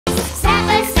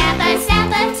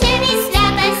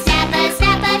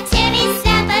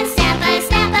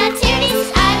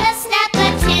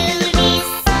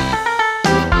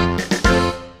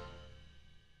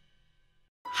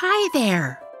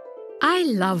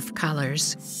love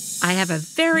colors. I have a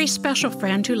very special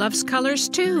friend who loves colors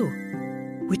too.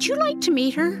 Would you like to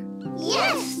meet her?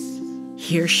 Yes!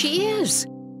 Here she is.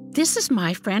 This is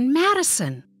my friend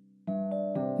Madison.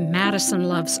 Madison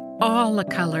loves all the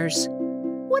colors.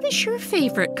 What is your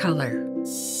favorite color?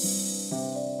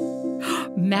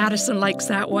 Madison likes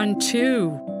that one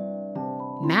too.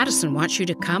 Madison wants you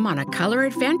to come on a color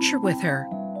adventure with her.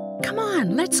 Come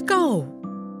on, let's go.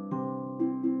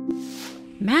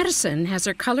 Madison has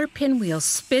her color pinwheel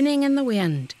spinning in the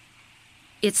wind.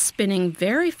 It's spinning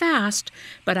very fast,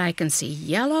 but I can see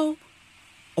yellow,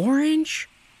 orange,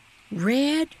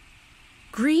 red,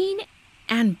 green,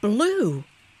 and blue.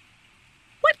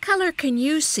 What color can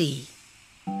you see?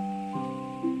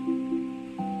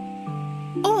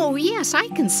 Oh, yes, I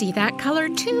can see that color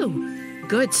too.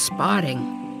 Good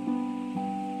spotting.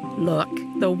 Look,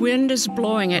 the wind is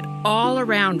blowing it all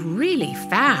around really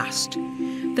fast.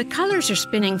 The colors are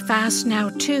spinning fast now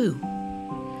too.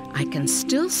 I can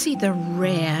still see the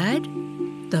red,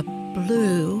 the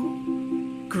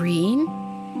blue, green,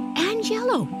 and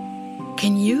yellow.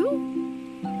 Can you?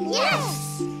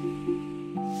 Yes!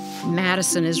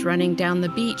 Madison is running down the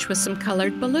beach with some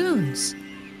colored balloons.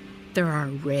 There are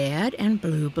red and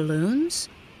blue balloons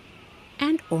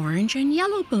and orange and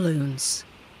yellow balloons.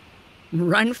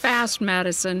 Run fast,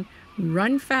 Madison.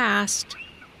 Run fast.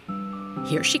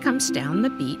 Here she comes down the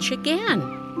beach again.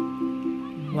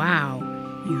 Wow,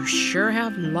 you sure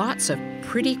have lots of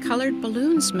pretty colored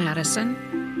balloons, Madison.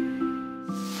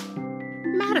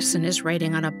 Madison is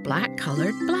writing on a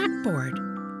black-colored blackboard.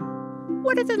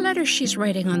 What are the letters she's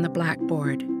writing on the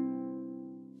blackboard?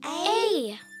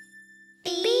 A,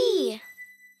 B,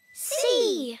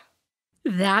 C.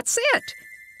 That's it.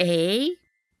 A,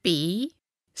 B,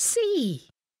 C.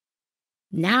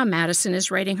 Now Madison is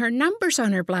writing her numbers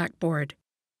on her blackboard.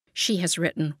 She has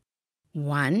written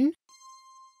 1,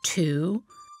 2,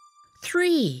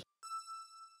 3.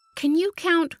 Can you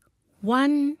count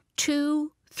 1,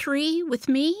 2, 3 with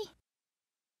me?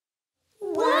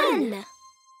 1,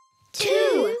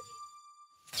 2,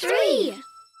 3.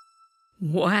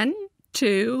 1,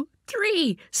 2,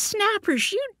 3.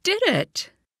 Snappers, you did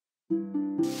it!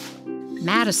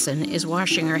 Madison is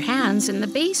washing her hands in the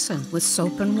basin with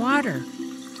soap and water.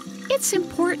 It's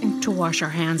important to wash our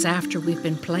hands after we've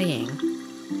been playing.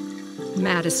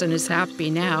 Madison is happy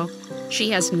now.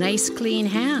 She has nice, clean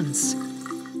hands.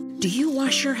 Do you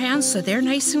wash your hands so they're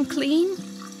nice and clean?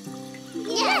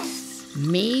 Yes!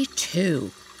 Me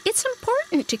too. It's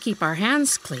important to keep our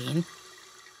hands clean.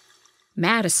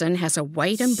 Madison has a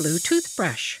white and blue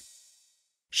toothbrush.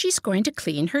 She's going to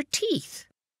clean her teeth.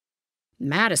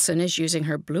 Madison is using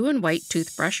her blue and white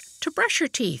toothbrush to brush her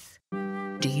teeth.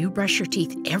 Do you brush your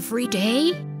teeth every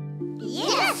day?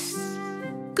 Yes!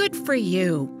 Good for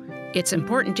you. It's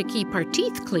important to keep our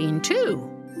teeth clean, too.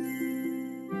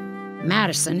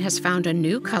 Madison has found a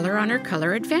new color on her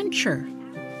color adventure.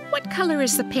 What color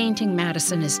is the painting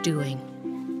Madison is doing?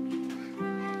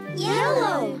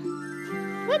 Yellow.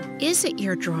 What is it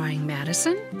you're drawing,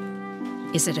 Madison?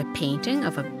 Is it a painting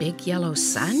of a big yellow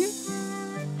sun?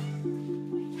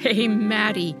 Hey,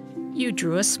 Maddie, you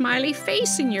drew a smiley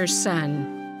face in your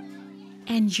sun.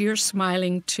 And you're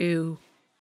smiling too.